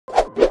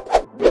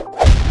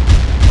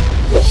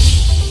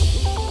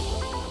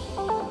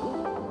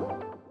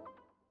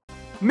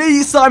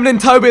Me, Simon,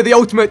 and Toby are the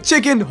ultimate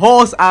chicken,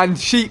 horse, and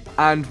sheep,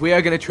 and we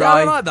are gonna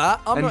try. I don't like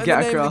that. I'm and not get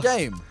in the name across. of the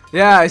game.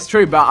 Yeah, it's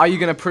true, but are you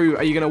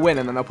gonna win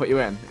and then they'll put you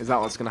in? Is that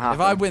what's gonna happen?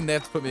 If I win, they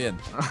have to put me in.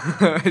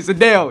 It's a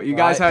deal. You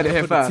guys heard it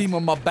here put the first. team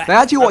on my back. They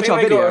actually watch our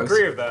I videos.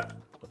 agree with that.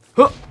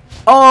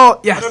 Oh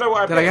yes. I don't know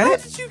what Did I get How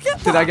it? did you get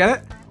that? Did I get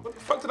it? What the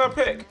fuck did I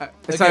pick?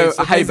 So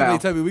a hay basically, bale.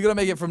 Toby, we gotta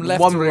make it from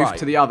left One to roof right.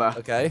 to the other.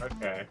 Okay.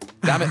 Okay.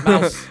 Damn it,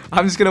 mouse.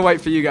 I'm just gonna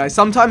wait for you guys.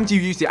 Sometimes you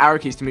use the arrow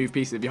keys to move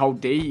pieces. If you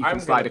hold D, you can I'm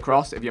slide gonna-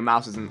 across if your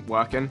mouse isn't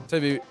working.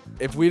 Toby,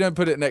 if we don't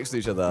put it next to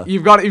each other.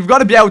 You've got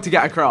to be able to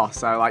get across.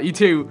 So like you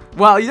two,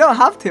 well, you don't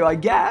have to, I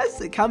guess.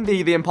 It can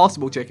be the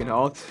impossible chicken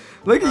horse.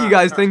 Look at you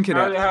guys thinking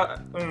it.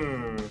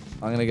 I'm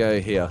gonna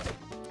go here.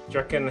 Do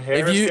you reckon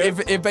here is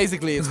good? If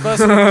basically it's first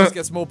one who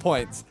gets more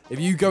points. If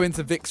you go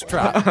into Vic's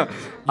trap,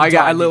 I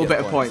get a you little get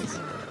bit of points.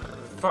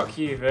 Fuck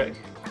you, Vic.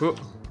 Oh,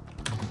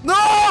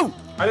 No!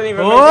 I didn't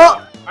even oh,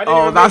 make it. I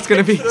didn't even that's make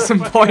gonna it be to the some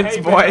fucking points,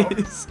 hay bale.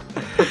 boys.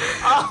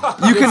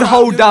 You can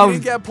hold You down.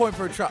 get a point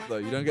for a trap though.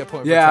 You don't get a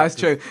point for a Yeah, trap. that's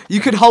true. You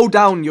could hold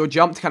down your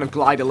jump to kind of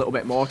glide a little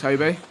bit more,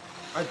 Toby.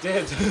 I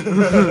did.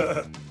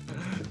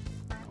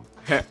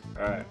 Hit.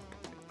 Alright.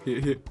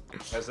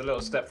 There's a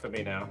little step for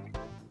me now.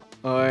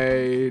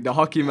 Oi, the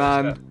hockey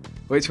man.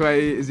 Which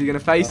way is he gonna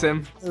face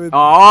him? It would-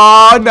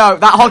 Oh no,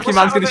 that hockey What's man's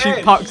that on gonna the shoot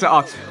edge? pucks at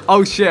us.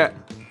 Oh shit.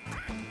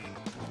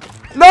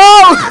 No!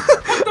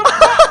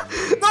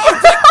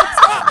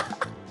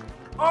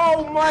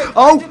 Oh my!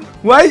 Oh,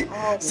 wait!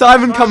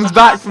 Simon comes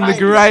back from the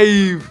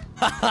grave.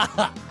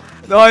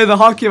 No, the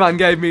hockey man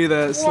gave me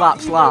the slap.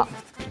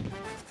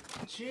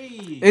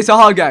 Jeez. It's a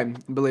hard game,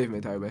 believe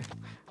me, Toby.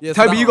 Yeah,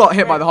 so Toby, that- you got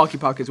hit by the hockey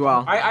puck as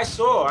well. I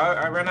saw.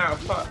 I ran out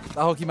of puck.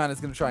 That hockey man is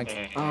gonna try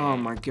and. Oh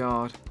my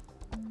god.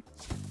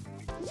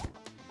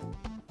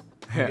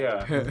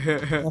 Yeah.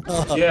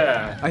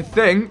 Yeah. I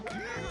think.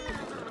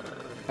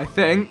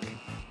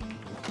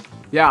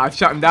 Yeah, I've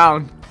shut him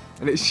down.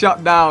 And it's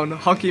shut down.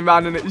 Hockey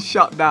man and it's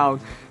shut down.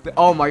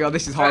 Oh my god,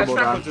 this is horrible,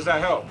 man. Does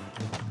that help?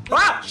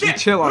 Ah, shit!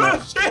 chill on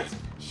it. Shit!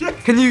 Shit!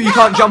 Can you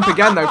can't jump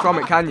again though from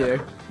it, can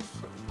you?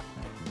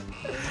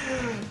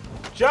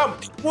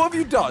 Jump! What have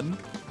you done?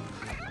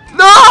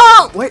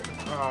 No! Wait.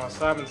 Oh,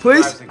 Simon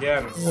Please? survives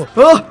again.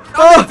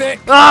 Oh, Vic.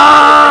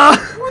 ah!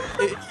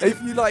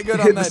 If you like go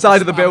down Hit the there,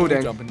 side of the just spam wall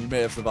building. jump and you may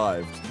have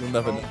survived. You'll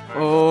never know.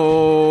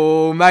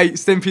 Oh, mate,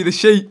 Stimpy the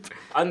sheep.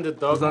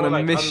 Underdog. He's on more a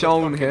like mission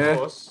underfucking here.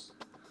 horse.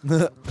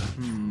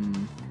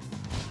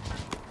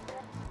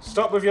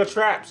 Stop with your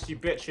traps, you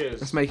bitches.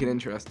 Let's make it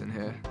interesting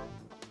here.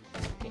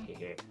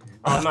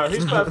 Oh no,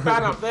 who's got a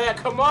fan up there?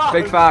 Come on!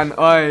 Big fan.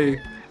 Oi.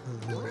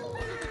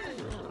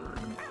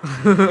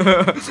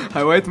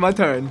 I wait my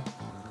turn.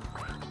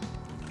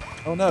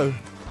 Oh no.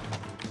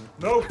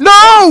 No!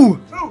 No!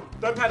 No!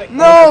 Don't panic!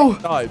 No!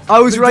 Died. I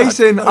was Big Jack,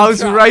 racing. no I was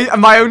trap.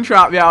 my own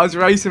trap. Yeah, I was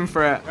racing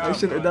for it. I Oh,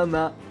 shouldn't have done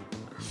that.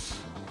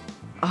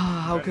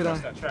 Ah, how Don't could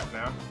trust I? that trap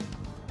now.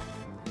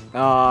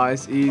 Ah,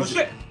 it's Oh easy.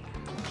 shit!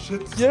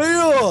 Shit!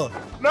 Yeah.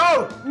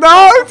 No!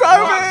 No,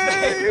 Fuck's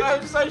sake, Toby!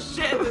 I'm so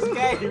shit at this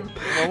game.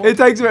 It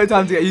takes a bit of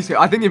time to get used to it.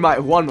 I think he might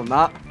have won on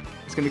that.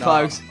 It's gonna be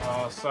close.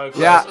 Oh, so close.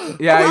 Yeah,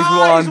 yeah, he's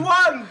Ah,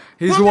 won.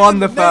 He's He's What won is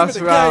the the name of first the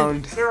game?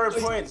 round. 0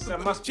 points.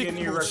 That must be a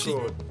new Chicken sheep.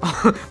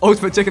 record.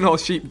 Ultimate chicken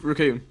horse sheep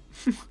raccoon.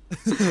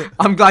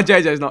 I'm glad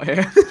JJ's not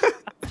here.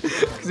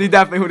 Because he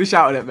definitely would have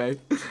shouted at me.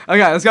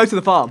 Okay, let's go to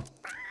the farm.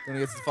 Gonna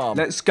get to the farm.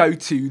 Let's go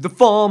to the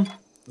farm.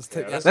 Let's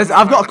take Yeah, this.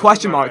 I've got a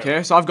question mark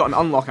here, so I've got an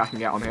unlock I can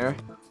get on here.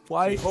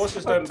 Why?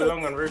 Horses don't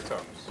belong on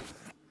rooftops.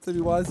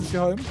 Toby, why is this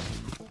your home?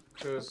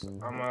 Because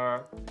I'm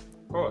a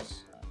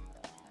horse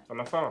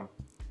on a farm.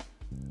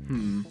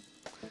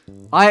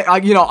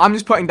 I'm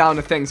just putting down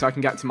a thing so I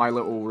can get to my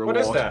little reward.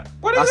 What is that?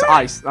 What is That's that?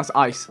 ice. That's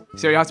ice.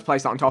 So you have to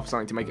place that on top of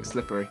something to make it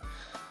slippery.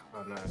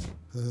 Oh no.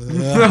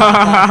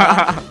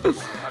 I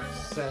I'm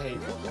safe.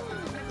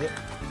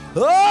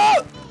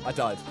 Ah! I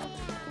died.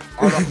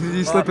 Did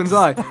you slip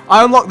inside?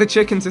 I unlocked the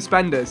chicken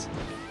suspenders.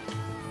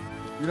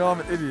 You know I'm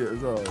an idiot as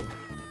well.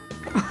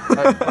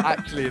 I'm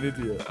actually an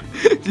idiot.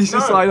 You just No.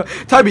 slide on.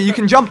 Toby, you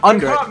can jump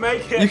under I can't it.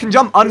 make it. You can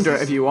jump under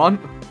it if you want.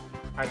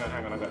 Hang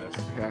on, I got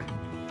this. Okay.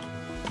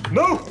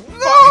 No!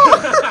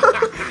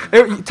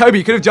 Toby,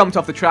 you could have jumped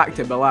off the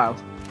tractor below.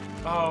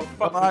 Oh,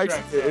 fuck I'm the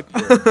actually an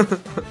tractor.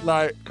 idiot.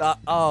 Like that.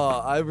 Oh,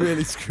 I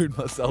really screwed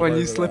myself. When you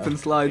over slip there. and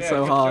slide Yeah,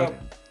 so good hard. job.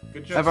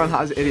 Good job. Everyone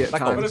has idiot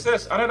Back up. What times. is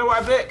this? I don't know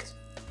what I blicked.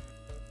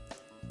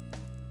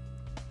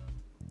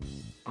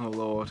 Oh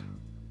lord.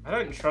 I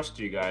don't trust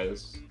you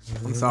guys.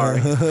 I'm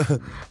sorry.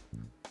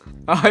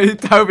 Oh,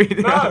 Toby.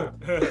 No!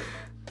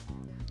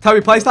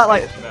 Toby, place that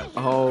like. No.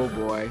 Oh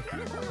boy.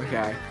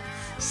 Okay.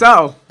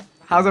 So,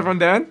 how's everyone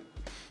doing?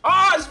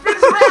 Oh, it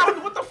spins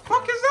around! What the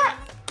fuck is that?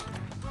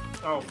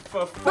 Oh,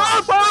 for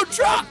fuck's sake.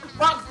 Trap!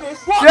 Fuck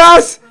this!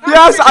 Yes!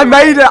 Yes! I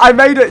made it! I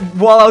made it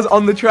while I was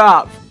on the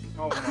trap.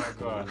 Oh my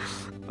god.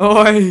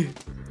 Oi!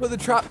 Put the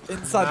trap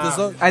inside the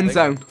zone. End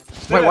zone.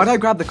 Wait, why did I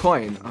grab the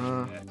coin?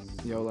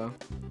 YOLO.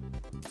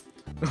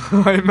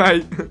 Oi,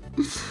 mate.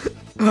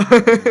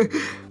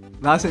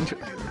 That's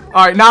interesting.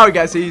 Alright, now it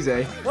gets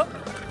easy. What?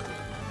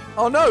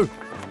 Oh no!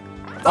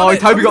 Oh,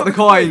 Toby got the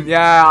coin.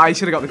 Yeah, I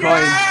should have got the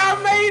coin. Yeah,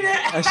 I made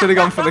it. I should have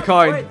gone for the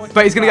coin.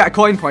 But he's gonna get a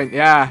coin point.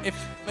 Yeah. If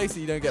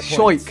basically you don't get Sure,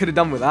 points. could have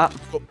done with that.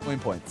 Got coin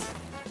points.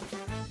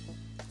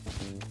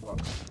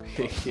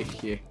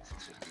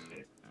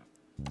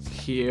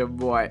 Yeah,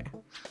 boy.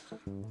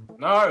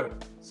 No,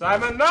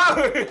 Simon, no,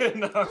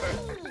 no.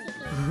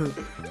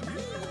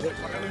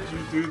 Why did you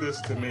do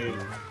this to me?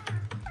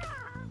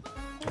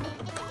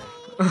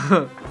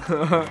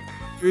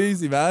 Too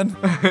easy, man.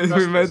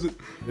 Let's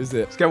Is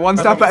it? go one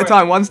step at a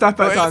time. One step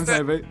at a time, is it?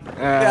 Toby.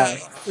 Yeah,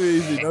 too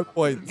easy. No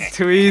points.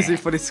 Too easy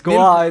for the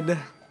squad.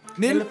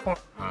 Nil.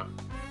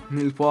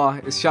 Nil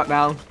point. It's shut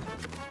down.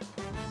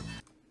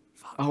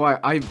 Oh wait,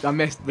 I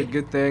missed the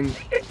good thing.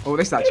 Oh,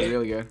 this is actually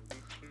really good.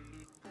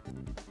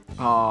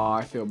 Oh,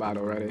 I feel bad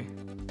already.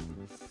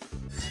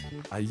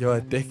 You're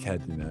a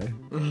dickhead, you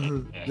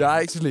know. You're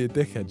actually a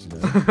dickhead, you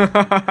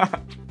know.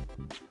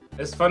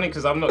 It's funny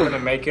because I'm not gonna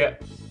make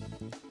it.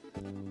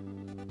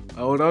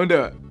 Oh, don't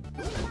do it.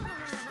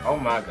 Oh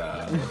my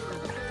god.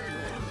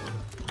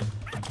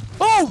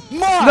 Oh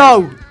my!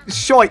 No!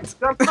 Shite!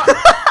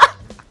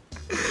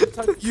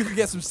 You can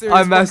get some serious.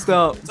 I messed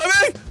up.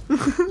 Tommy!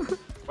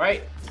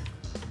 Wait.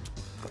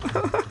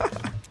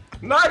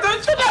 No,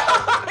 don't you know?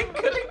 I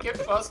couldn't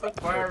get past the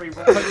fiery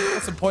ball.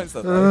 Get some points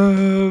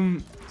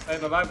then.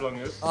 Staying alive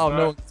longest. Oh,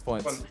 no one gets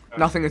points.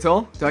 Nothing at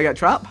all. Do I get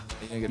trap?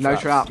 You don't get No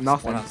traps. trap, One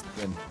nothing. has to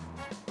win.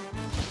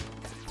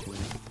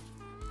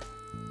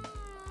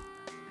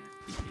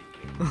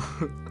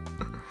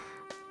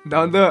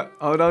 Don't do it.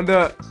 Oh, don't do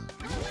it.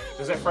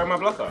 Does it throw my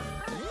blocker?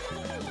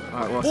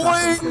 Alright, what's Boing!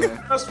 happened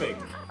here? First thing.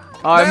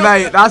 Alright, Nailed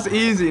mate, it. that's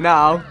easy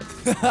now.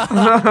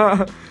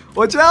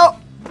 Watch out!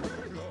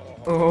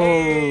 Oh.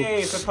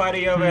 Hey, it's a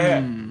party over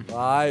here.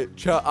 Right,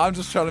 I'm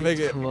just trying to make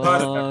it. Come I'm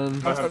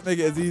on. trying to make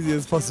it as easy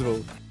as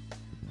possible.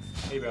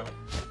 Here you go.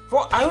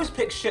 What? I always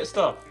pick shit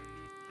stuff.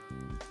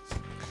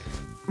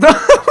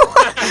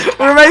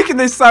 We're making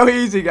this so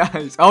easy,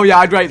 guys. Oh yeah,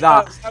 I'd rate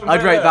that.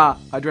 I'd rate that.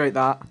 I'd rate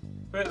that.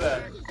 Put it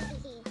there.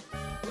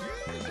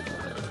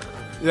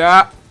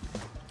 Yeah.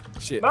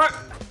 Shit. No!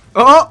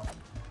 Oh!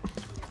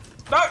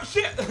 No,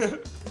 shit!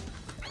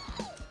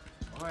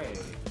 Oi.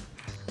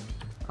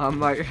 I'm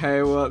like,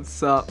 hey,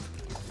 what's up?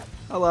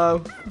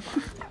 Hello.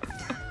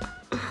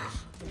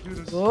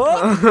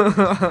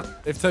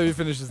 If Toby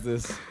finishes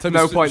this, Toby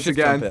No points shift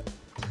again. jump it.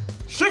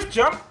 Shift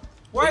jump?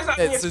 Why is that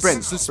It's a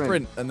Sprint, sprint,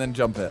 sprint. and then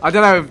jump it. I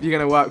don't know if you're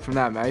gonna work from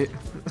there, mate.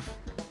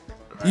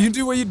 You can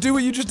do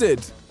what you just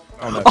did.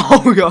 Oh no.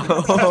 Oh god.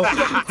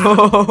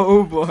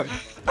 Oh boy.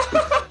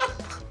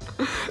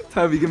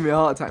 Toby, give me a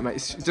heart attack, mate.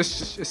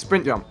 Just a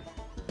sprint jump.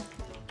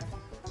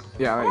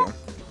 Yeah, there you go.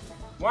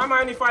 Why am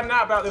I only finding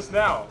out about this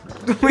now?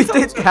 We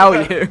did tell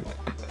you.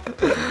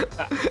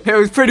 It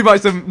was pretty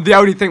much the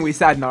only thing we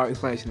said in our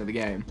explanation of the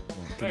game.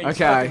 No, you Okay.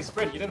 said I can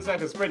sprint. You didn't say I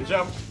can sprint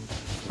jump.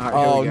 Alright,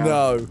 here Oh we go.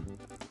 no.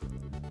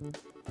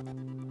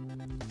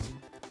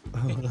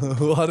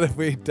 What have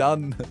we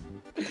done?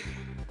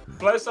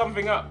 Blow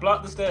something up. Blow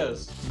up the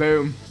stairs.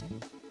 Boom.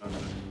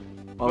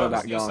 All Blow of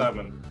up that the stairs, gone.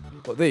 Simon.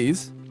 What,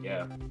 these?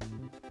 Yeah.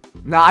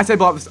 Nah, I say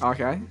block this.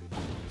 Okay.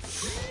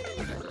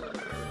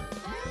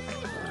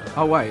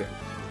 Oh wait.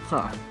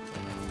 Huh.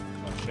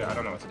 Oh shit, I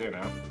don't know what to do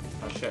now.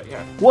 Oh shit,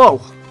 yeah. Whoa.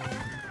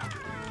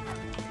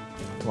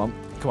 Come on,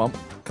 come on,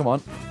 come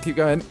on. Keep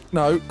going.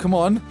 No, come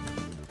on.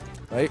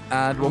 Wait,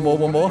 and one more,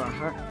 one more.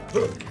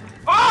 Oh,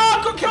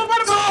 I got killed by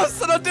the boss!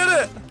 Yes, and I did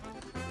it!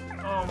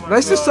 Oh my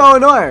This god. is so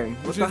annoying.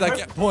 Which means I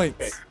get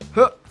points.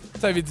 Huh.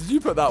 Toby, did you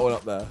put that one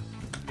up there?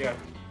 Yeah.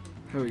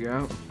 Here we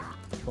go.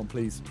 Come on,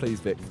 please, please,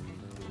 Vic.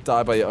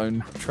 Die by your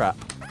own trap.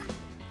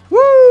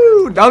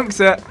 Woo! Dunks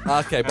it.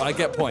 Okay, but I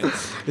get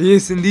points.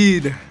 Yes,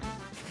 indeed.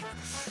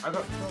 I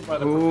got killed by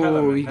the propeller.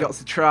 Oh, man. he got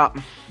the trap.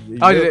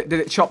 Oh, did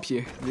it chop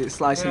you? Did it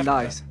slice and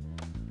Yeah. dice?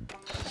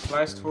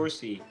 Sliced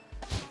horsey.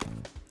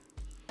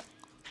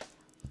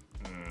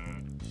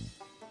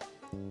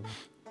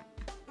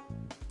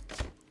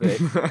 Vic.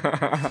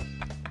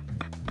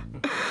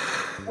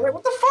 Wait,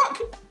 what the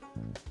fuck?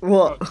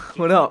 What?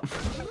 What up?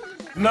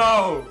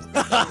 No!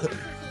 I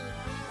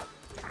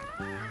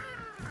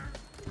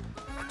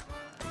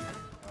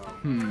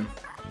don't know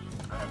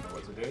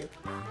what to do.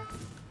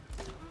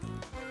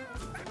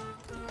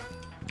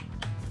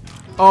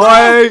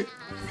 Oi!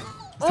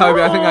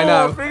 Toby, I think I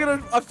know.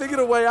 I figured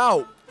a way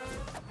out.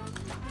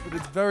 But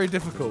it's very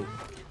difficult.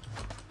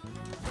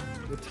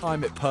 You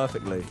time it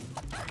perfectly.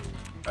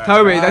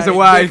 Toby, there's a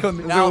Right, way. Vic on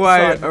the There's a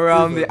way outside,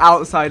 around move it. the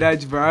outside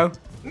edge, bro.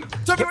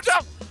 Toby, watch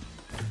out!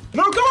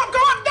 No, go up,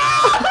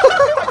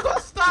 no!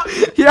 Stop!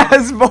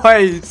 Yes,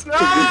 boys. No!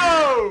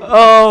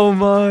 Oh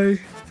my!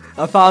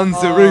 I found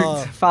the Oh.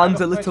 route. Found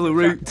the little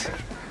route.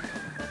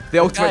 The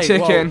ultimate Okay,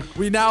 well, chicken.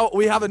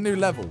 we have a new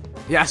level.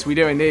 Yes, we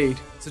do indeed.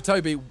 So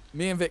Toby,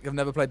 me and Vic have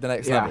never played the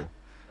next Yeah. level.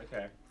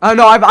 Okay. Oh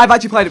no, I've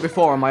actually played it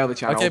before on my other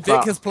channel. Okay, Vic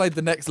but- has played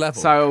the next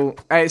level. So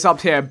it's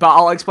up here, but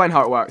I'll explain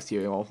how it works to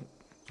you all.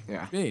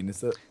 Yeah. mean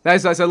is that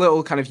There's a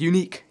little kind of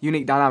unique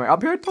dynamic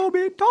up here,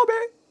 Toby.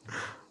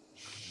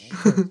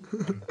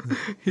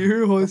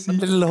 Here, horsey.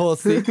 Little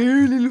horsey.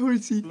 Here, little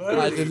horsey.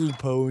 My little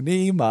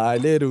pony, my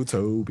little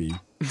Toby.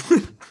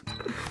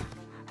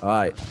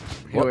 Alright.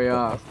 Here we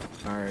are.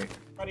 Alright.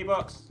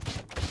 $20.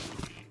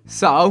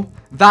 So,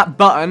 that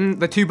button,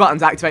 the two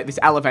buttons activate this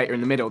elevator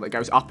in the middle that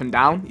goes up and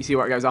down. You see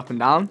where it goes up and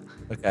down?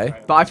 Okay.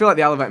 But I feel like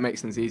the elevator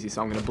makes things easy,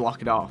 so I'm going to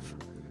block it off.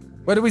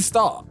 Where do we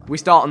start? We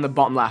start on the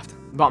bottom left.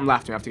 Bottom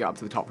left, we have to get up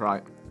to the top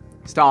right.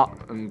 Start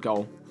and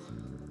goal.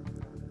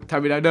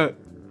 Toby, don't do it.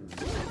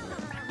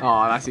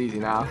 Oh, that's easy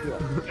now.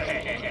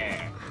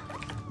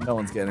 No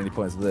one's getting any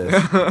points for this.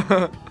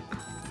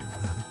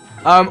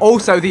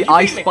 Also, the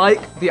ice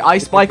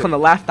spike on the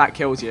left, that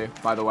kills you,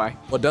 by the way.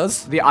 What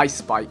does? The ice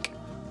spike.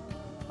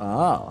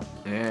 Ah.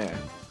 Yeah.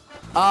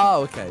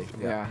 Oh, okay.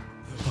 Yeah.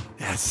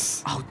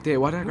 Yes. Oh, dear,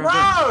 why did I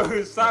grab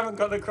No! Simon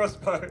got the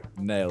crossbow.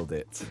 Nailed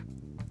it.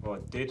 Or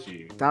did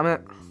you? it? Damn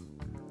it.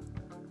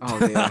 Oh,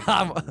 dear.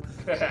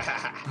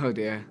 Oh,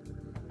 dear.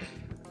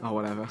 Oh,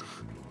 whatever.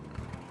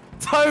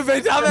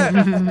 Toby, damn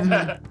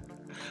it!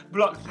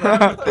 Blocked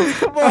them.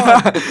 Come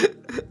on!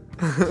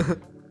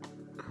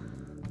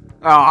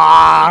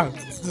 Ah!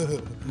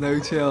 No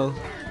chill.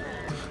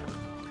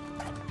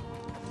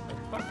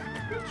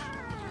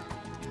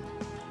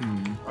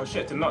 Oh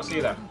shit, did not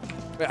see that.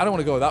 Wait, I don't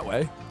want to go that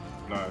way.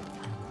 No.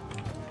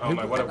 Oh Who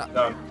my, put what have that- we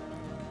done?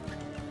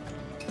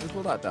 Let's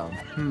pull that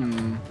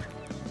down.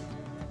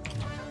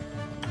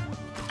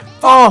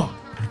 Oh!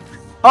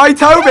 Hi,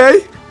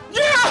 Toby!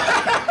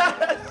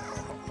 Yeah!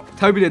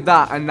 Toby did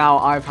that, and now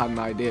I've had an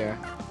idea.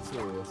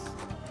 Serious.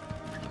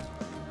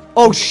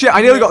 Oh shit,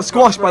 I nearly got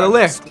squashed by the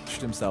lift.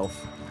 Squished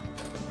himself.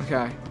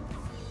 Okay.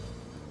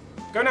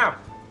 Go now.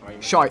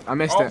 Shite, I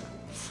missed Oh. it.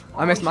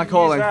 I missed my Use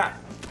calling. that.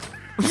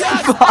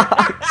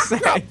 Fuck's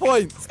Got sake.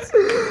 points!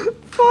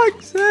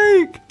 Fuck's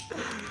sake.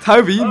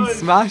 Toby, you Oh,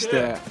 smashed shit.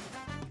 it.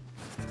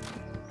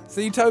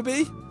 See,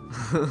 Toby?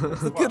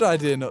 It's a good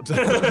idea not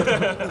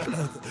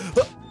to.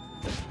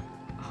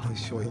 Oh,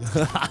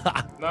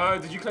 shit. No,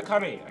 did you click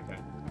honey?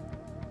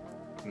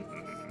 Okay.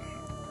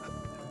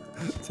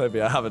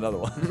 Toby, I have another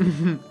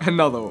one.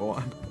 Another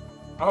one.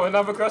 Oh,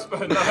 another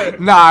crossbow. No.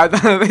 Nah,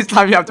 this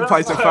time you have to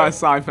place it first,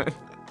 Simon.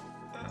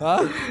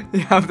 Huh? You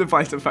have to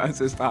place it first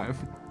this time.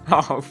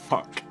 Oh,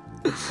 fuck.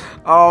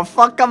 Oh,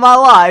 fuck my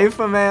life,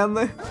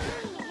 man.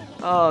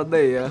 Oh,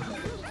 dear.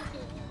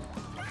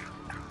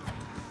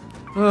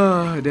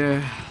 Oh, dear.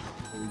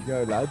 Here we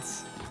go,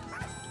 lads.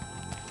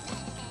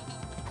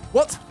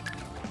 What?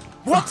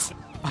 What?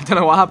 I don't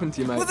know what happened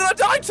to you, mate. What did I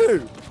die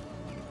to?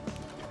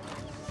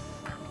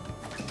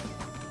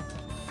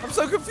 I'm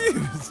so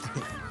confused.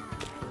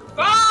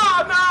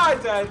 Oh, no, I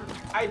died.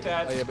 I Oh,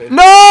 died. yeah, but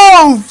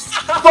No!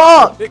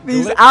 Fuck! Big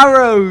These glitch.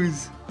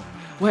 arrows!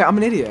 Wait, I'm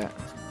an idiot.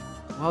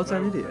 Why was I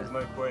an idiot? There's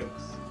no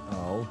points.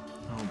 Oh.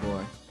 Oh,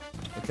 boy.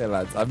 Okay,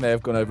 lads. I may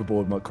have gone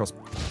overboard with my cross.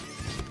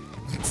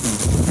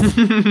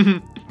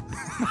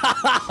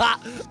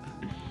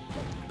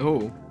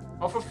 Oh.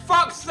 Oh, for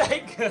fuck's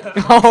sake!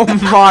 Oh,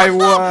 my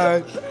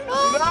word.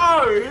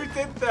 No, who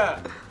did that?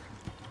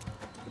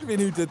 What do you mean,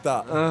 who did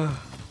that?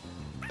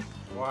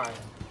 Why?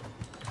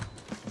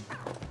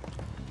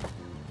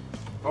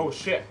 Oh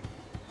shit.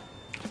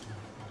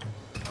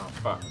 Oh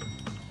fuck.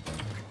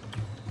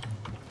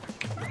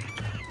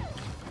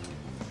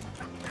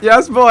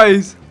 Yes,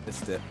 boys.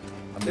 Missed it.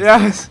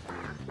 Yes.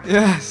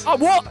 Yes. Oh,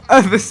 what?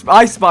 This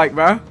ice spike,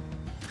 bro.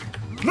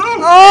 No!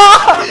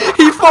 Ah!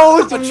 He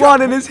falls to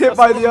one and is hit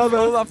by the All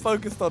other. I'm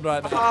focused on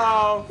right now.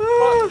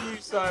 Oh, fuck you,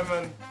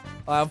 Simon.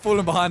 I'm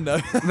falling behind though.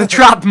 The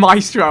trap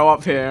maestro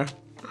up here.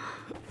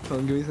 Come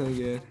on, give me something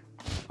good.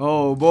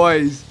 Oh,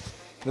 boys.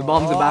 The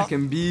bombs are back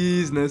in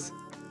business.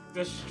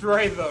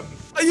 Destroy them.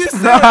 Are you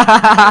serious?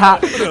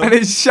 And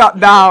it's shut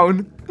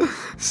down.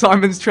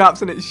 Simon's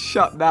traps and it's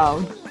shut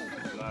down.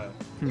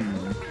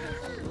 No.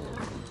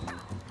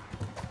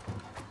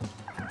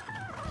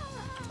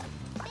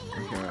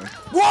 Okay.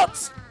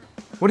 What?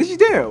 What did you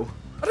do?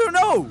 I don't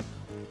know.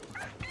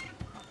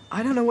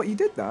 I don't know what you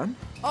did then.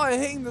 Oh, you're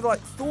hitting the like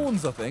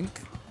thorns, I think.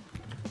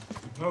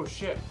 Oh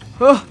shit.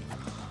 Oh,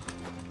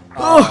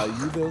 Ah,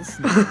 you little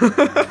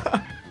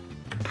snake.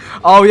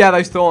 oh yeah,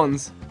 those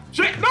thorns.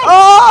 Shit, no!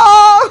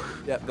 Oh!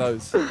 Yep,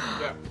 those.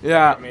 Yeah.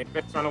 Yeah. I mean,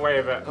 bitch ran away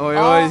with it. Oi,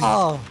 oi.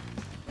 Ah.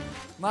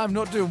 No, I'm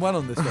not doing well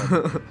on this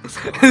one.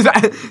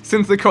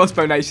 Since the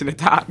crossbow nation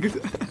attacked.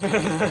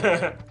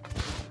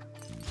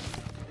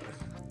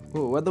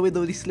 Oh, what do we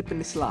do? We slip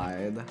and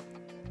slide.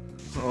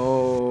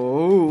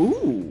 Oh,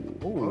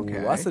 Ooh,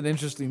 okay. that's an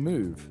interesting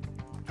move.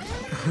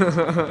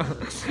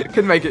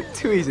 Couldn't make it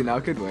too easy now,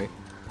 could we?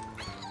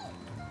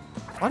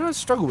 Why do I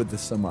struggle with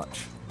this so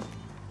much?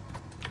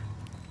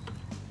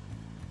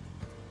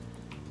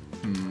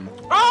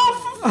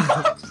 Oh, for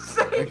fuck's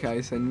sake!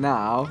 Okay, so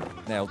now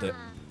Nailed it.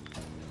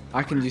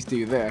 I can just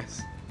do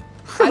this.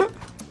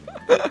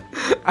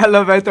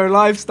 Elevator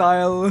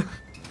lifestyle.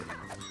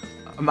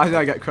 Imagine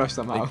I get crushed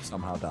somehow.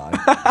 Somehow die.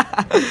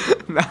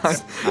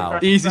 Nice. Ow.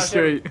 Easy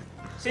street.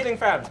 Ceiling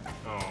fan.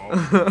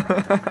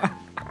 Oh.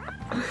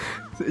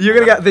 You're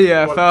gonna get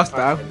the first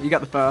though. You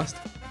get the first.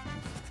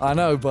 I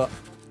know, but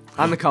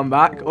And the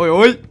comeback. Oi,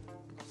 oi.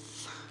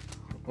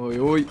 Oi,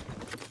 oi.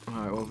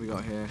 Alright, what have we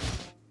got here?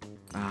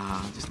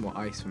 Ah, just more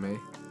ice for me.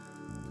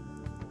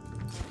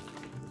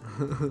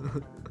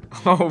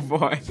 Oh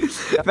boy.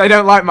 They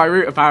don't like my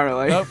route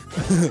apparently. Nope.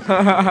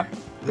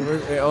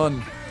 Root it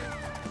on.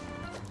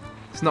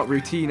 It's not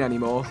routine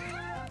anymore.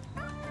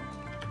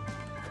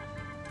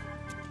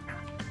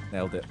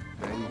 Nailed it.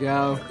 There you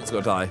go. It's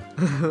gonna die.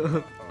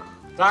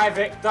 Die,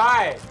 Vic,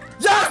 die!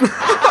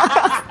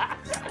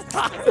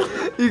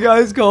 You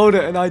guys called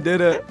it and I did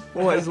it.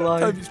 What is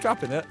life? Toby's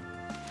trapping it.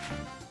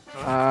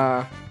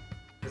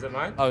 Is it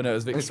mine? Oh no, it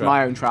was Vic's It's trap.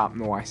 my own trap.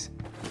 Nice.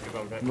 Good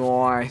on, Vic.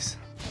 Nice.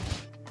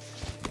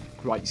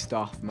 Great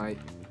stuff, mate.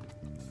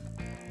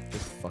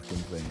 This fucking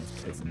thing is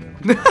pissing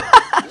me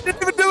off. Didn't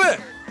even do it!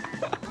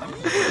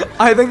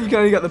 I think you can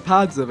only get the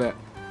pads of it.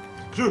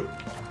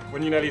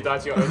 When you nearly died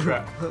to your own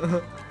trap.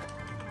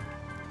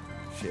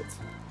 Shit.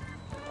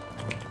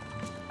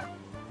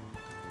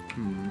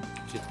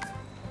 Shit.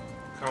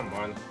 Come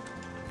on.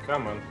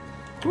 Come on.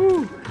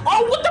 Woo.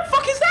 Oh, what the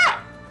fuck is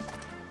that?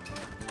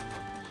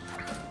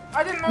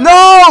 I didn't know.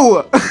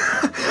 No!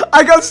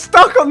 I got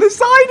stuck on the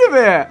side of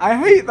it. I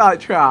hate that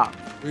trap.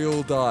 We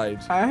all died.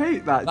 I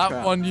hate that That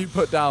trap. one you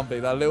put down, B,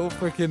 that little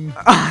freaking.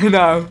 I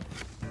know.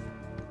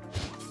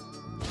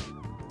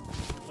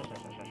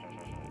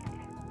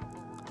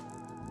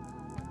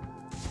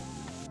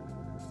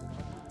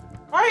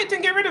 I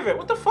didn't get rid of it.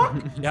 What the fuck?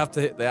 You have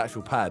to hit the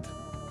actual pad.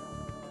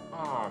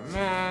 Oh,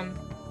 man.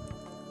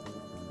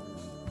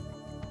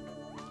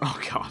 Oh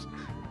god.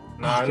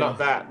 No, not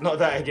that. Not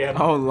that again.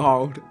 Oh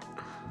lord.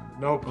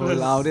 No, Oh please.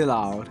 loudy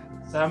loud.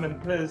 Salmon,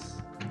 please.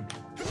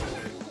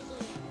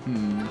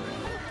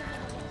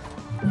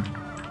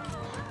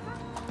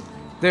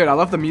 Dude, I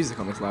love the music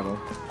on this level.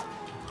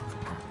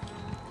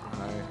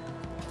 Right.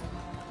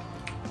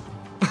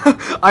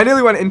 I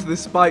nearly went into the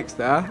spikes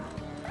there.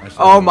 Actually,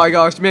 Oh my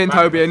gosh, me and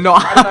Toby are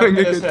not having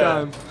a good here.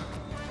 time.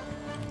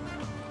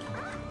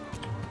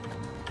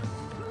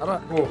 I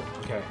don't. Oh,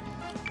 okay.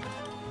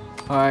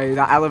 Hey,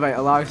 that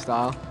elevator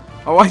lifestyle.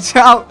 Oh, watch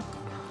out!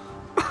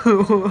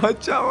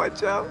 Watch out,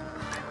 watch out.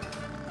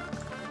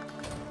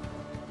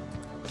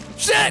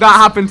 Shit! That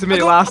happened to me I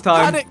got last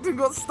time. Panicked and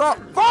got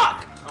stopped.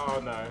 Fuck! Oh,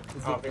 no.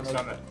 Oh, Vic's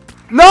done it.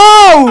 No!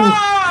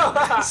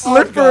 Oh!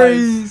 Slippery!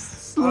 guys.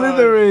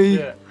 Slithery!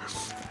 shit.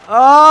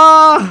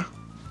 Ah!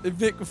 If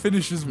Vic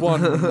finishes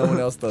one, no one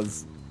else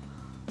does.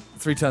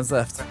 3 turns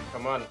left.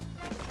 Come on.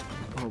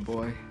 Oh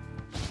boy.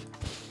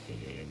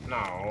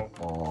 No.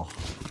 Oh.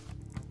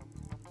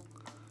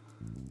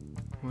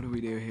 What do we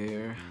do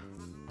here?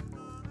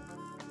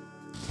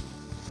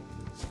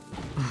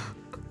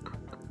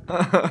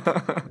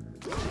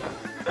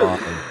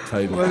 Oh,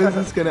 Toby. When is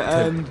this gonna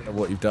end?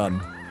 What you've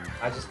done.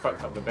 I just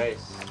fucked up the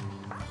base.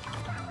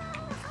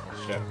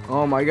 Oh, shit.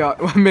 Oh my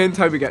god, when me and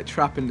Toby get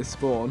trapped into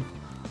spawn.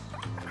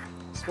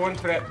 Spawn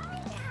trip.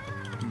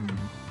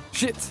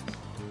 Shit!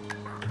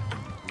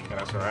 Okay,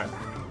 that's alright.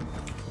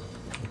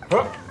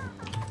 Huh?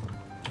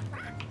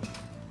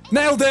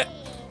 Nailed it!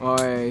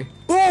 Oi.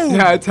 Oh!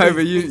 Yeah,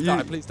 Toby, please, you-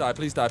 die, please die,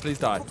 please die, please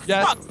die.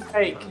 Yes!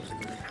 Fake.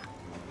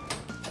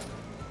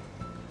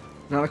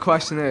 Now the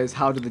question is,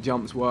 how do the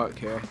jumps work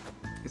here?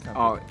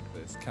 Oh.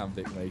 This can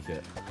Vic make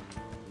it?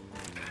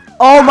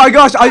 Oh my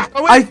gosh,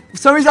 Oh, wait. for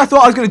some reason I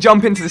thought I was gonna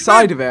jump into the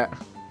side of it.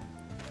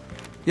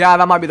 Yeah,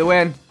 that might be the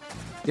win.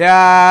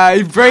 Yeah,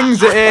 he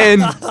brings it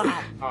in.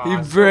 He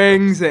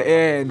brings it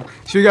in.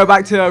 Should we go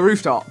back to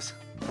rooftops?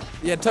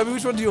 Yeah, Toby,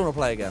 which one do you want to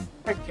play again?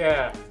 Heck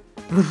yeah.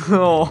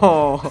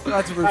 Oh,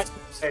 Go to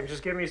Hey,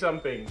 just give me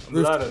something. I'm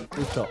learning.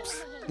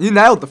 rooftops. you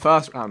nailed the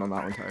first round on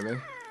that one, Toby.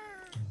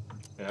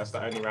 Yeah, that's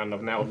the only round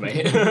I've nailed,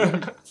 mate.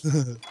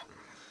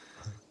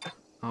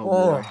 Oh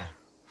boy.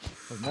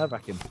 There's no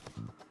back in.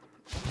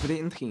 Put it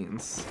in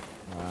teens.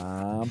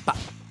 Back.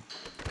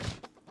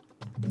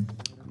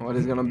 What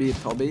is gonna be,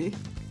 Toby?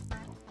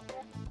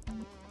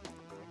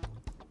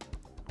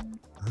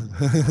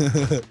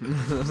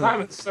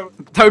 Simon's so...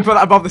 Toby, put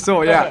that above the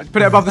saw, yeah.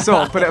 Put it above the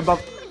saw, put it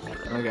above...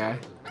 Okay.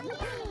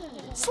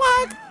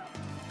 Swag!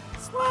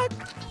 Swag!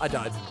 I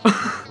died.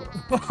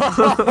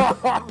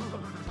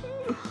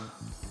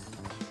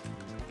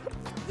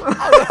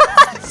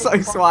 So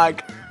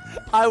swag.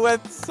 I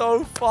went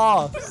so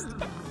fast.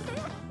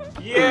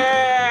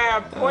 Yeah!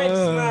 Points,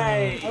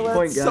 mate! I went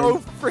Point so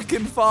game.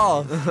 freaking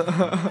fast.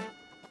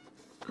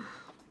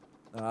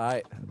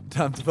 Alright,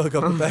 time to fuck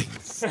up the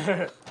base.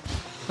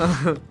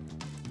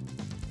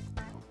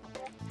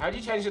 How do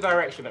you change the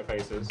direction it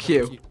faces?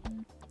 Q.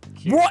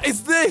 What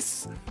is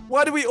this?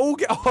 Why do we all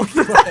get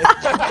occupied?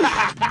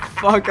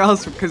 Fuck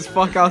us, because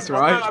fuck us, Oh, no,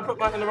 right? I put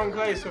mine in the wrong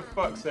place, for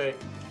fuck's sake.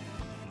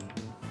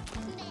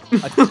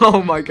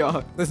 Oh my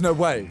god. There's no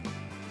way.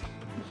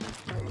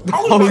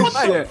 Oh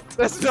shit.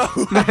 There's no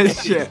way.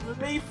 Nice shit.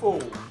 It's lethal.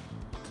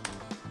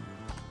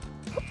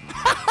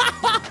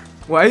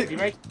 Wait.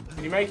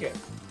 Can you make it?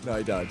 No,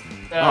 he died.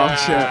 Oh,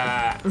 shit.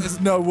 Ah, There's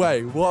no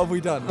way. What have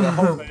we done? We're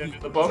horrible.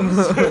 the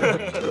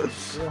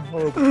bombs. We're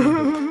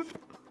horrible.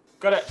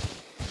 Got it.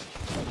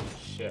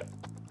 Shit.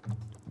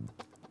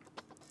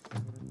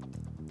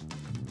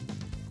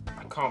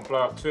 can't blow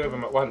up 2 of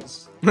them at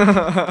once.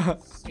 I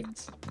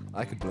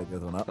could blow the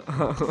other one up.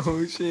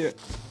 Oh shit.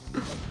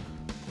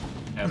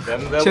 And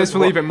then there Cheers was for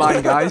leaving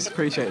mine, guys.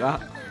 Appreciate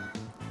that.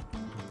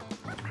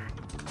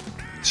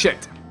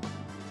 Shit.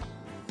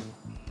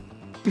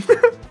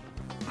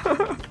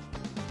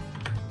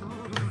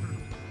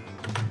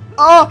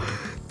 Oh!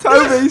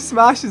 Toby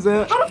smashes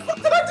it. How the fuck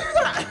did I do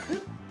that?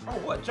 Oh,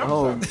 what a jump!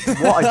 Oh,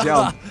 son. what a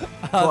jump.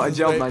 What a Just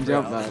jump, waiting man. for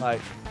Jump, it. I was man.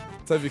 Like,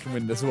 Toby can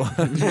win this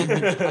one.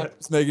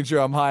 Just making sure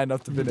I'm high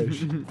enough to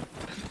finish. Man,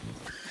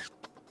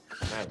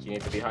 you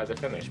need to be high to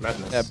finish.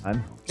 Madness. Yeah,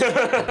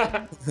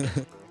 man.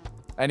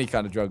 Any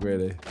kind of drug,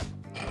 really.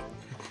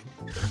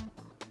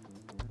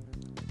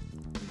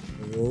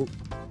 Oh,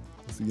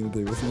 what's he gonna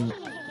do?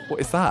 What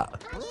is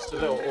that? It's a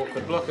little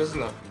awkward block,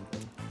 isn't it?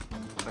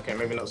 Okay,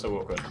 maybe not so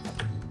awkward.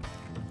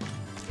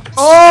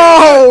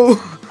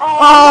 Oh!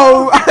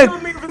 Oh! Oh! no! Kill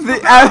me with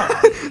his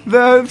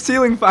The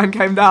ceiling fan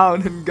came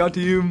down and got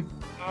you.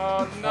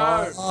 Oh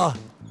no! Oh,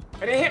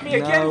 And it hit me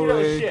again, you little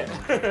way. shit!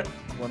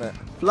 want it.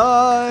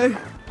 Fly!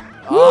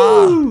 Ah,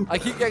 Woo! I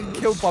keep getting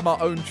killed by my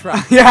own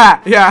trap.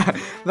 Yeah, yeah.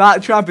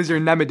 That trap is your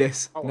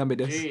nemesis. Oh,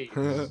 Nemesis.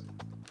 jeez.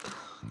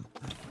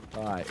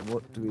 Alright,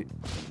 what do we...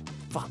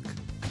 Fuck.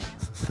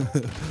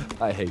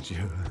 I hate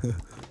you.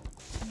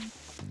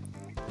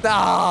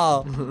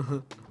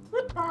 No!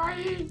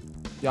 Goodbye!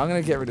 Yeah, I'm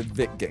gonna get rid of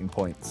Vic getting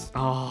points.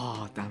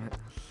 Oh, damn it.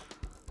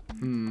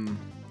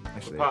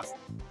 Actually, Pass.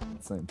 at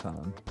the same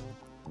time.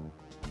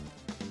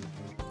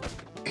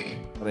 I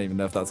don't even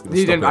know if that's gonna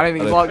You stop didn't. I don't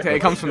think you blocked it. It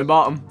comes from the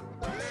bottom.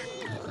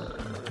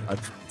 I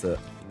tripped it.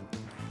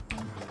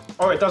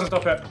 Oh, it doesn't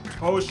stop it.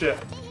 Oh shit.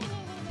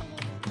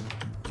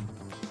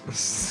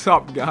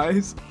 Sup,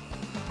 guys?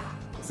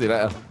 See you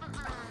later.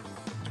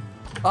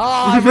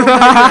 Ah!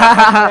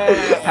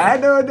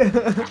 Hey, dude.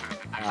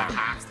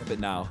 Stop it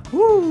now.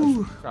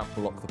 Woo. Crap,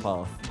 block the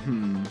path.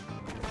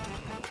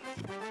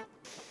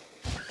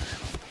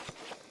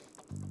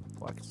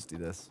 Well, I could just do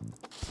this.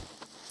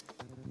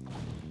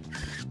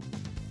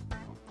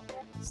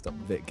 Stop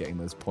Vic getting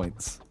those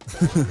points.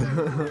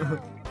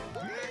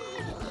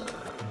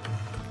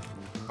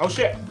 Oh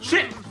shit!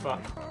 Shit!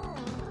 Fuck.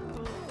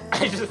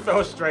 I just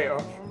fell straight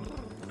off.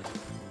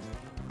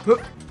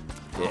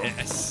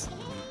 Yes!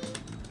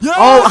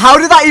 Oh, how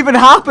did that even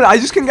happen? I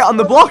just couldn't get on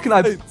the block and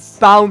I Points.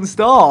 bounced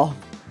off.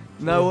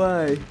 No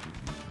way.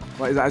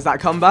 What is that? Is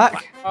that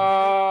comeback?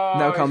 Oh,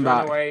 No he's comeback.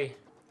 run away.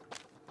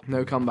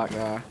 No comeback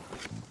there.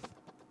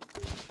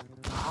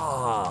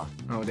 Ah!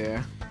 Oh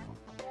dear.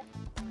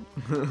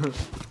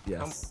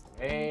 Yes.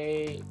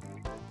 Hey.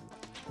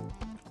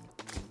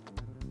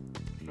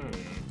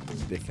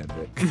 Dickhead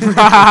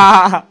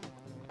Vic.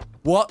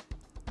 What?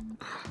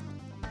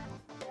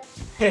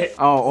 Hit.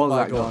 Oh, all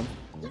my of that God.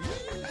 gone.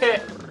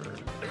 Hit.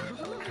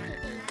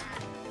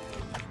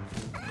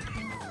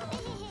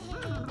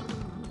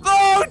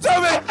 Oh,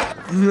 damn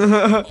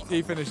it!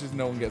 He finishes,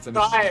 no one gets any.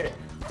 Die!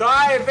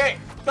 Die, Vic!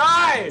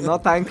 Die! No,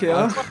 thank you.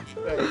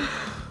 Hey.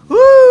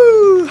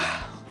 Woo!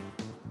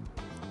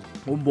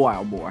 Oh boy,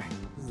 oh boy.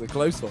 This is a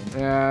close one.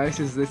 Yeah, this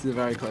is a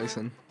very close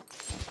one.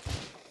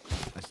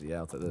 Actually, yeah,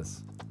 I'll take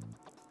this.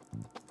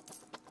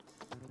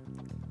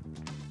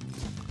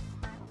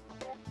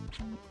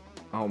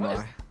 Oh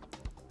my.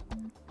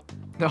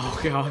 Oh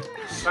god.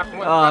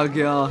 Oh, Oh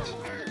gosh.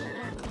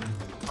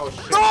 oh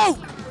shit. No!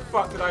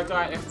 Fuck, did I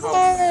die?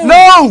 Oh!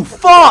 No!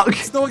 Fuck!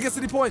 No one gets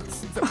any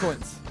points. Except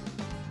points.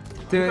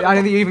 Dude, I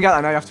don't think you even get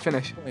that. No, you have to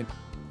finish. Point.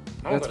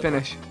 You have to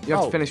finish. You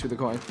have Oh. to finish with the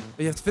coin.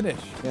 You have to finish.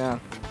 Yeah.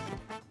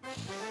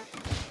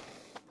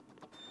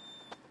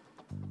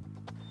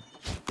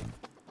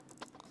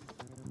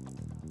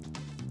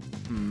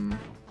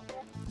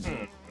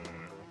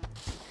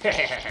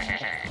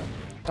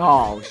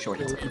 Oh,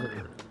 short.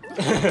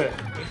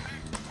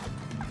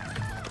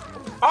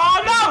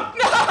 Oh no!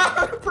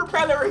 No!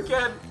 Propeller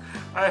again!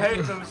 I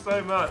hate them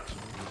so much.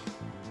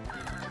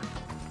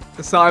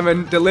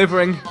 Simon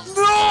delivering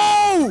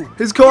No!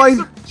 his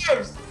coin.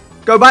 Yes!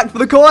 Go back for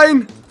the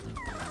coin.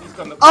 He's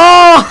gone the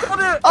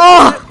Oh!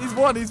 Oh!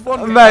 He's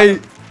won.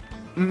 Mate.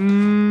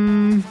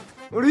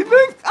 What do you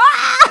think?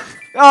 Ah!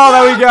 Oh,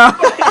 there we go.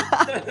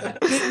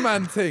 Big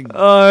man thing.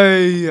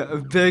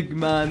 Oh, big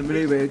man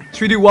maneuver.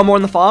 Should we do one more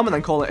on the farm and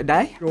then call it a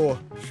day? Sure.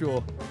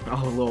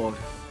 Oh, Lord.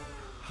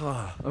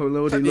 Oh,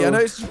 Lordy, Yeah, I Lord.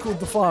 noticed you called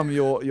the farm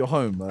your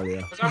home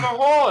earlier. Because I'm a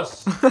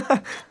horse!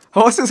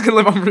 Horses can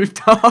live on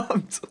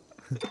rooftops.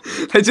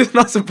 They're just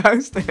not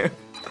supposed to.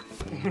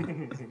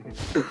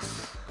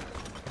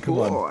 Come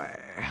on. Boy.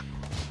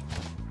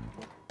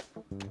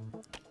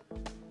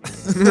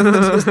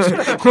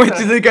 Which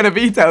is it gonna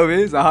be,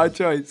 Toby? It's a hard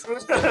choice.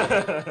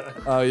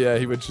 Oh yeah,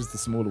 he would choose the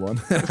smaller one.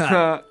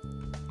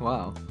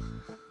 Wow.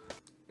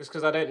 It's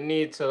because I don't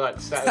need to like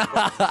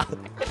satisfy.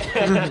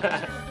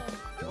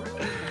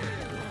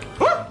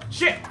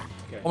 Shit!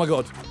 Oh my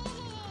god.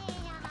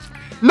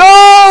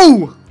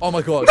 No! Oh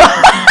my god.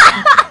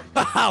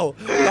 Wow,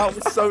 that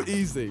was so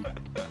easy.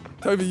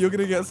 Toby, you're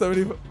gonna get so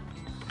many. Toby,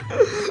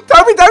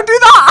 don't do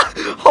that!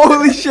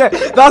 Holy shit!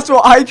 That's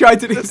what I tried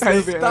to do,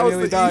 Toby, and That I was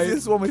nearly the died.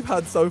 easiest one we've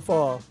had so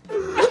far.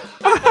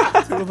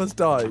 of us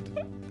died.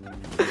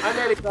 I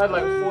nearly died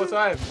like 4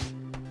 times.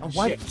 And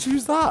why did you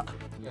choose that?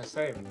 Yeah,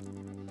 same.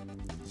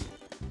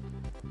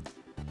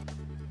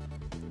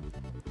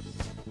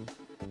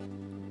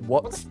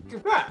 What? What the fuck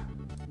is that?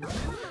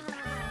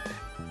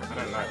 I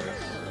don't like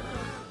this.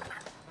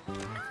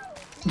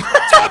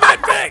 Damn it,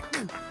 Vic!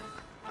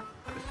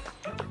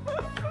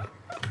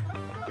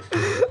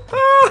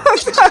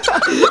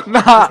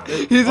 Nah,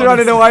 he's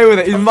running away with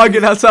it. He's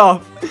mugging us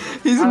off.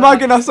 He's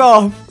mugging us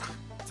off.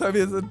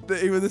 Toby,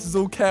 this is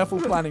all careful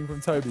planning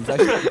from Toby. He's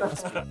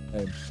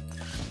actually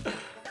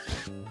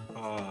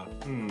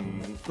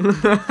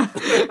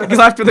Because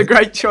after the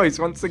great choice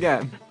once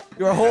again.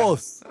 You're a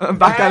horse. I'm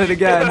back at it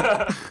again.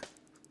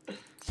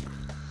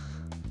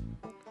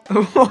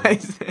 What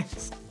is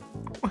this?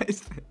 What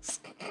is this?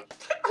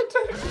 I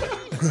don't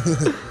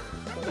know.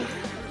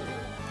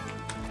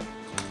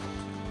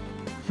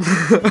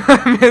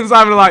 Me and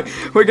Simon are like,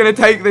 we're gonna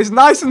take this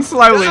nice and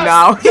slowly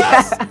now.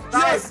 Yes!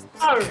 Yes!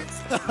 No!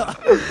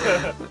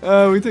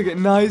 Oh, we took it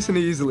nice and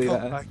easily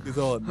there. Back is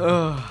on.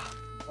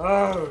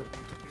 Oh.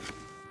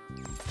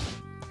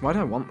 Why do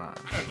I want that?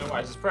 I don't know what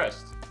I just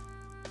pressed.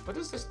 What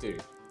does this do?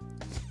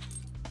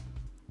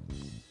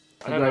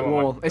 I The don't great know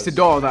what wall. my- It's a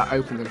door that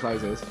opens and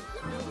closes.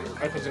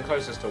 Opens and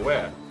closes to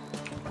where?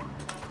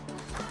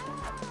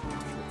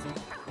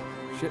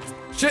 Shit.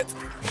 Shit!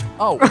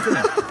 Oh.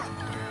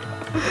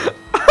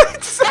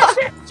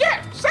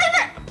 Shit! Save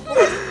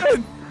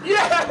it!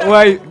 Yeah!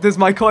 Wait, does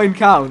my coin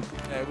count?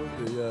 Yeah, it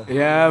would be, yeah.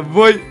 Yeah,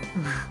 boy.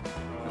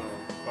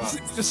 Oh,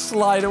 fuck. Just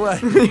slide away.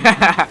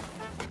 Yeah.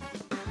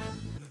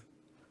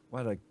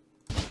 Why did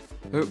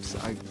Oops,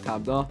 I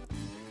tabbed off.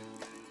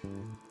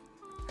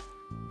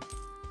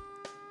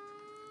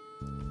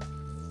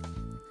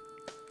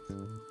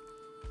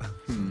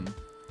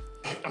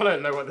 I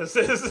don't know what this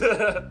is.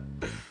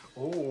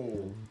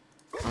 Ooh.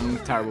 I'm a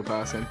terrible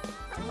person.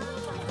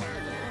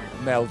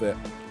 I nailed it?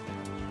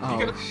 Oh,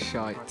 gonna-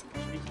 shite.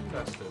 Cheeky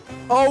bastard.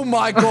 Oh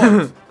my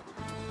god!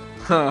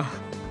 Huh.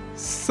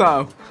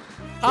 So.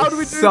 How do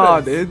we do this?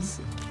 Sardids.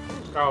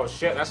 Oh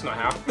shit, that's not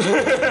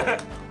how.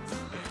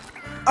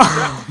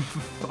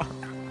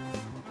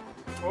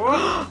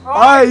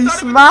 Oh, he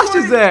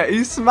smashes it!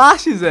 He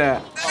smashes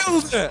it!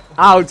 Nailed it!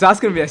 Ouch, that's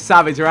gonna be a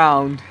savage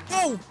round.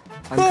 Boom!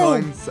 And Boom!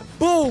 coins.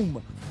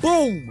 Boom!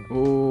 Boom!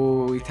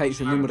 Oh, he takes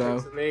a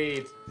numero.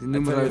 Lead. The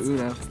numero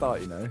uno.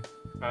 Start, you know.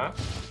 Huh?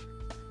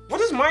 What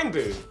does mine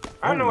do?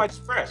 I don't know what I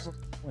just pressed.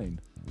 Wayne.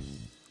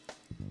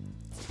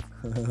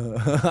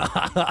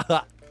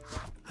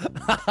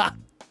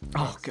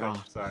 Oh, God.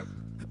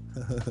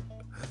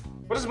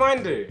 What does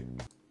mine do?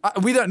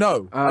 We don't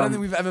know. I don't Um,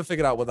 think we've ever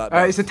figured out what that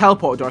does. It's a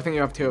teleport door. I think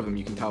you have 2 of them.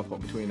 You can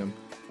teleport between them.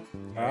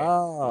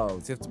 Oh,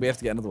 so we have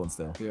to get another one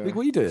still. Yeah. Vic,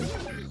 what are you doing?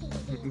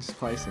 Just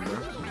placing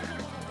them.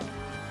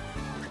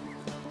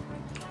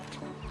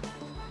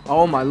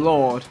 Oh, my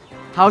lord.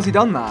 How's he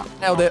done that?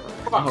 Nailed it.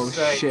 Fuck's Oh,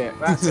 sake. shit.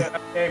 That's it.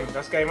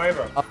 That's game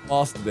over. I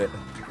mastered it.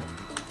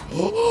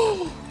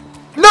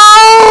 No!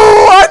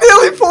 I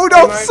nearly pulled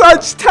off my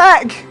such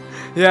tech!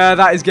 Yeah,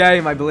 that is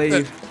game, I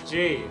believe.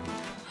 Gee.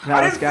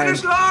 That I is didn't game.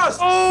 finish last!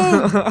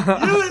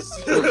 Yes!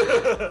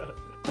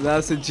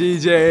 That's a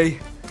GG.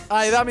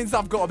 Aye, that means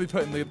I've got to be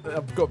putting the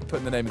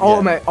name in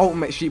the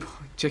Ultimate sheep,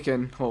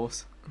 chicken,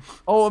 horse.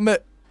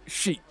 Ultimate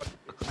sheep.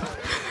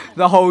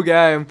 The whole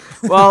game.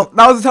 Well,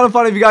 that was a ton of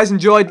fun. If you guys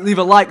enjoyed, leave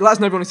a like. Let us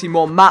know if you want to see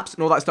more maps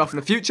and all that stuff in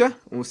the future. And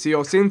we'll see you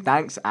all soon.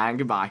 Thanks and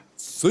goodbye.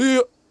 See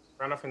ya.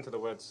 Ran off into the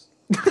woods.